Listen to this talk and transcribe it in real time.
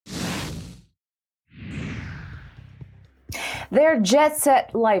Their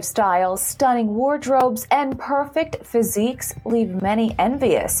jet-set lifestyles, stunning wardrobes, and perfect physiques leave many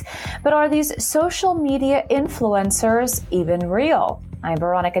envious. But are these social media influencers even real? I'm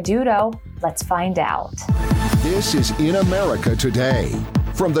Veronica Dudo. Let's find out. This is In America Today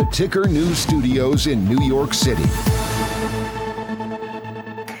from the Ticker News Studios in New York City.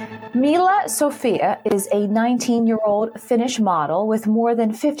 Mila Sofia is a 19-year-old Finnish model with more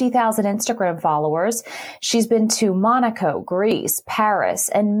than 50,000 Instagram followers. She's been to Monaco, Greece, Paris,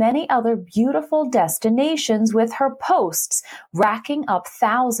 and many other beautiful destinations with her posts, racking up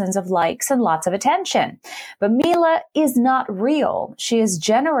thousands of likes and lots of attention. But Mila is not real. She is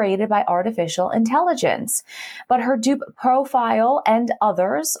generated by artificial intelligence. But her dupe profile and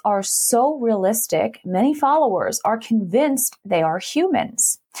others are so realistic, many followers are convinced they are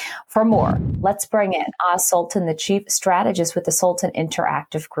humans. For more, let's bring in Oz Sultan, the chief strategist with the Sultan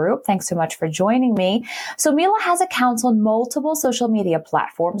Interactive Group. Thanks so much for joining me. So Mila has accounts on multiple social media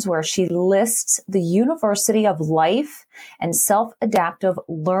platforms where she lists the University of Life and Self-Adaptive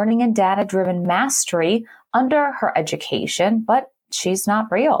Learning and Data-Driven Mastery under her education, but she's not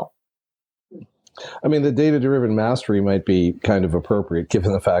real. I mean, the data-driven mastery might be kind of appropriate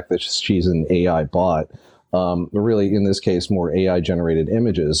given the fact that she's an AI bot. Really, in this case, more AI-generated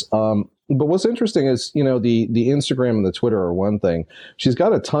images. But what's interesting is, you know, the Instagram and the Twitter are one thing. She's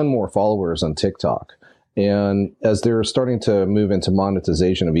got a ton more followers on TikTok. And as they're starting to move into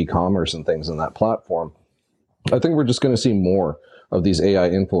monetization of e-commerce and things on that platform, I think we're just going to see more of these AI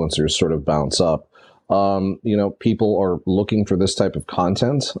influencers sort of bounce up. You know, people are looking for this type of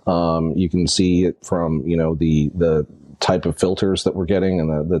content. You can see it from, you know, the type of filters that we're getting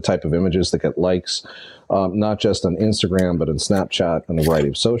and the type of images that get likes, not just on Instagram, but on Snapchat and a variety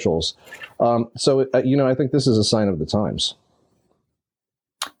of socials. You know, I think this is a sign of the times.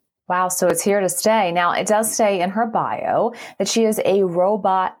 Wow, so it's here to stay. Now, it does say in her bio that she is a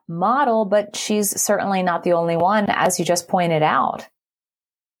robot model, but she's certainly not the only one, as you just pointed out.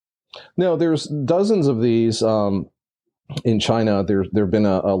 No, there's dozens of these in China. There have been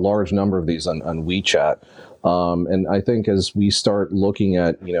a large number of these on WeChat. And I think as we start looking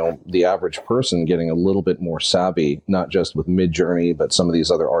at, you know, the average person getting a little bit more savvy, not just with Midjourney, but some of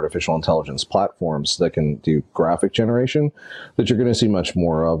these other artificial intelligence platforms that can do graphic generation, that you're going to see much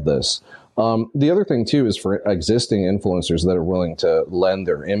more of this. The other thing, too, is for existing influencers that are willing to lend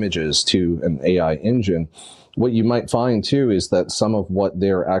their images to an AI engine, what you might find, too, is that some of what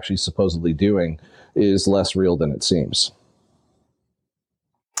they're actually supposedly doing is less real than it seems.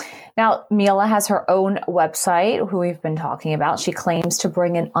 Now, Mila has her own website, who we've been talking about. She claims to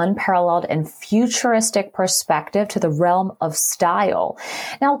bring an unparalleled and futuristic perspective to the realm of style.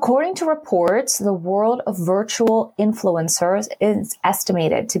 Now, according to reports, the world of virtual influencers is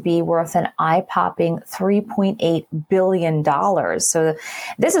estimated to be worth an eye-popping $3.8 billion. So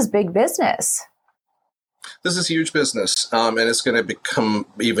this is big business. This is huge business, and it's going to become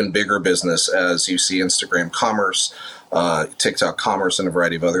even bigger business as you see Instagram commerce, TikTok commerce, and a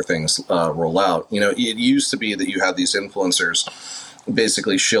variety of other things roll out. You know, it used to be that you had these influencers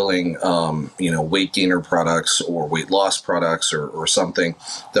basically shilling, you know, weight gainer products or weight loss products or something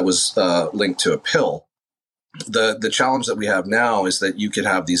that was linked to a pill. The challenge that we have now is that you could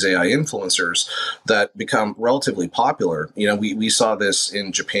have these AI influencers that become relatively popular. You know, we saw this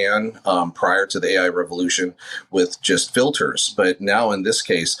in Japan prior to the AI revolution with just filters. But now in this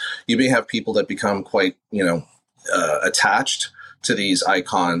case, you may have people that become quite, you know, attached to these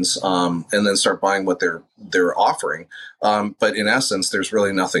icons and then start buying what they're offering. But in essence, there's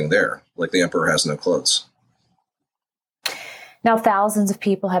really nothing there. Like the emperor has no clothes. Now, thousands of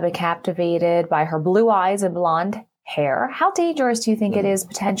people have been captivated by her blue eyes and blonde hair. How dangerous do you think it is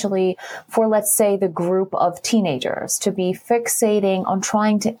potentially for, let's say, the group of teenagers to be fixating on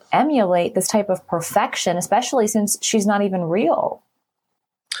trying to emulate this type of perfection, especially since she's not even real?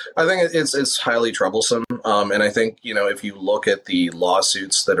 I think it's highly troublesome. And I think, you know, if you look at the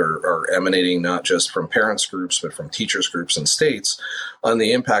lawsuits that are emanating not just from parents groups, but from teachers groups and states on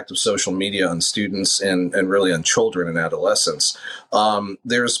the impact of social media on students and really on children and adolescents,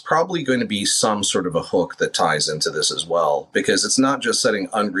 there's probably going to be some sort of a hook that ties into this as well, because it's not just setting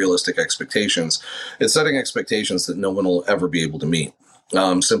unrealistic expectations. It's setting expectations that no one will ever be able to meet.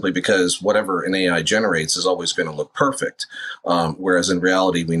 Simply because whatever an AI generates is always going to look perfect, whereas in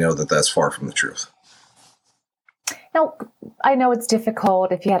reality, we know that that's far from the truth. Now, I know it's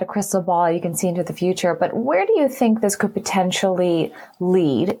difficult. If you had a crystal ball, you can see into the future, but where do you think this could potentially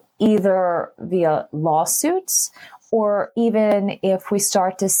lead, either via lawsuits or even if we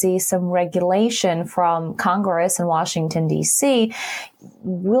start to see some regulation from Congress in Washington, D.C.,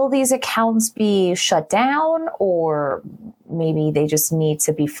 will these accounts be shut down or maybe they just need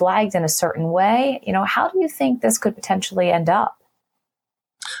to be flagged in a certain way. How do you think this could potentially end up?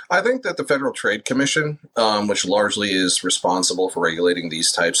 I think that the Federal Trade Commission, which largely is responsible for regulating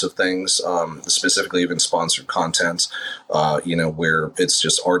these types of things, specifically even sponsored content, where it's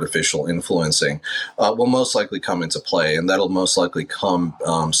just artificial influencing, will most likely come into play. And that'll most likely come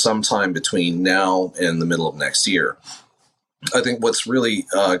sometime between now and the middle of next year. I think what's really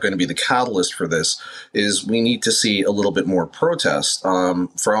going to be the catalyst for this is we need to see a little bit more protest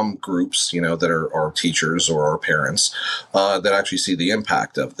from groups, that are our teachers or our parents that actually see the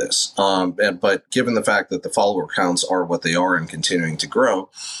impact of this. But given the fact that the follower counts are what they are and continuing to grow,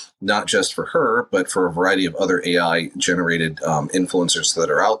 not just for her, but for a variety of other AI-generated influencers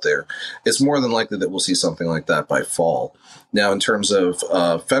that are out there, it's more than likely that we'll see something like that by fall. Now, in terms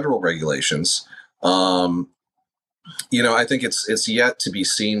of federal regulations, I think it's yet to be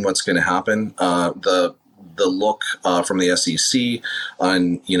seen what's going to happen. The look from the SEC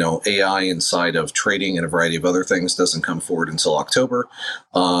on AI inside of trading and a variety of other things doesn't come forward until October,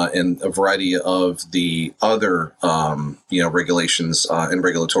 and a variety of the other regulations and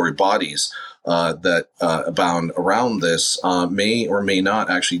regulatory bodies that abound around this may or may not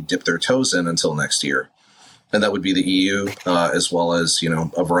actually dip their toes in until next year, and that would be the EU as well as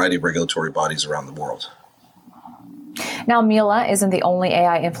a variety of regulatory bodies around the world. Now, Mila isn't the only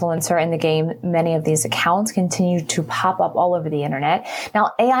AI influencer in the game. Many of these accounts continue to pop up all over the internet.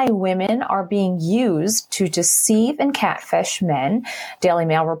 Now, AI women are being used to deceive and catfish men. Daily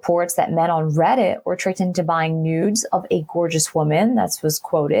Mail reports that men on Reddit were tricked into buying nudes of a gorgeous woman, that was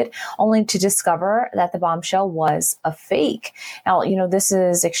quoted, only to discover that the bombshell was a fake. Now, this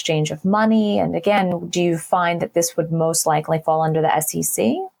is exchange of money. And again, do you find that this would most likely fall under the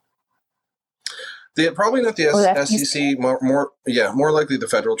SEC? Probably not the SEC, more likely the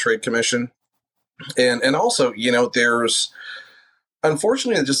Federal Trade Commission. And also, there's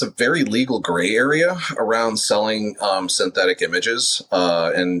unfortunately just a very legal gray area around selling synthetic images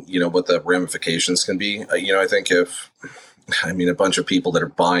and, what the ramifications can be. I think a bunch of people that are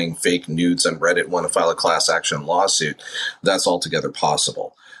buying fake nudes on Reddit want to file a class action lawsuit, that's altogether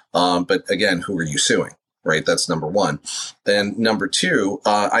possible. But again, who are you suing? Right. That's number one. And number two,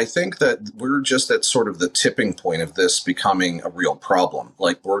 I think that we're just at sort of the tipping point of this becoming a real problem.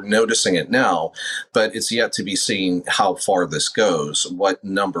 Like, we're noticing it now, but it's yet to be seen how far this goes, what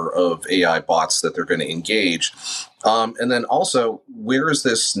number of AI bots that they're going to engage. And then also, where is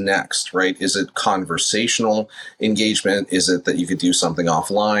this next, right? Is it conversational engagement? Is it that you could do something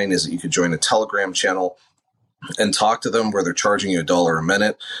offline? Is it you could join a Telegram channel and talk to them where they're charging you $1 a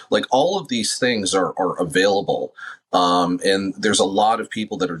minute? Like, all of these things are available. And there's a lot of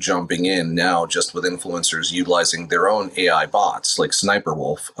people that are jumping in now just with influencers utilizing their own AI bots, like Sniper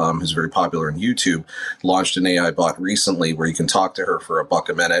Wolf, who's very popular on YouTube, launched an AI bot recently where you can talk to her for $1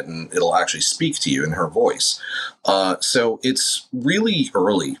 a minute and it'll actually speak to you in her voice. So it's really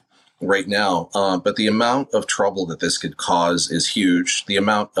early right now, but the amount of trouble that this could cause is huge. The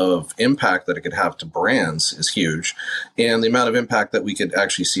amount of impact that it could have to brands is huge. And the amount of impact that we could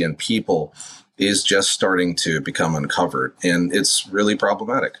actually see on people is just starting to become uncovered. And it's really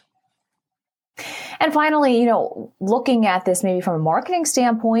problematic. And finally, looking at this maybe from a marketing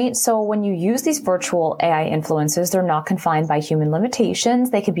standpoint, so when you use these virtual AI influencers, they're not confined by human limitations.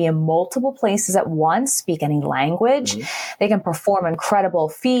 They can be in multiple places at once, speak any language. Mm-hmm. They can perform incredible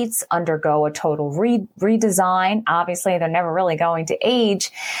feats, undergo a total redesign. Obviously, they're never really going to age.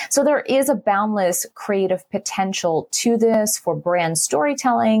 So there is a boundless creative potential to this for brand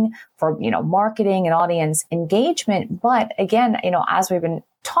storytelling, for, marketing and audience engagement. But again, as we've been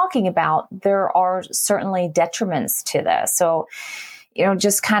talking about, there are certainly detriments to this. So,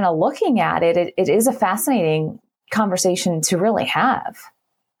 just kind of looking at it, it is a fascinating conversation to really have.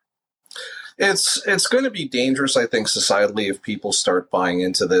 It's going to be dangerous, I think, societally, if people start buying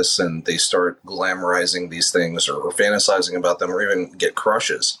into this and they start glamorizing these things or fantasizing about them, or even get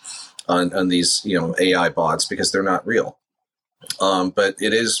crushes on these, AI bots, because they're not real. But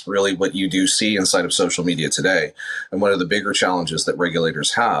it is really what you do see inside of social media today. And one of the bigger challenges that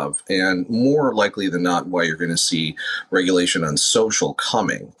regulators have, and more likely than not, why you're going to see regulation on social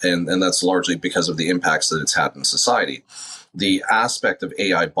coming. And that's largely because of the impacts that it's had in society. The aspect of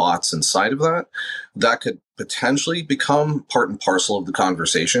AI bots inside of that could potentially become part and parcel of the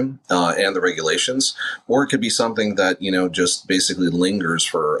conversation and the regulations, or it could be something that, just basically lingers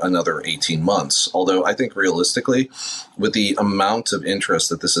for another 18 months. Although I think realistically, with the amount of interest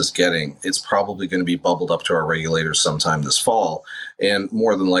that this is getting, it's probably going to be bubbled up to our regulators sometime this fall, and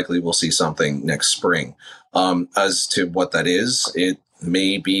more than likely we'll see something next spring. As to what that is,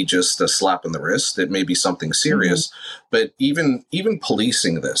 may be just a slap in the wrist. It may be something serious, but even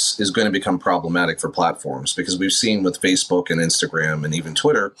policing this is going to become problematic for platforms, because we've seen with Facebook and Instagram and even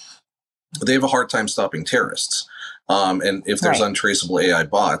Twitter, they have a hard time stopping terrorists. And if there's untraceable AI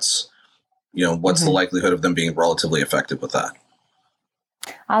bots, what's the likelihood of them being relatively effective with that?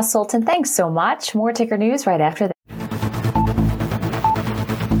 Sultan, thanks so much. More Ticker News right after this.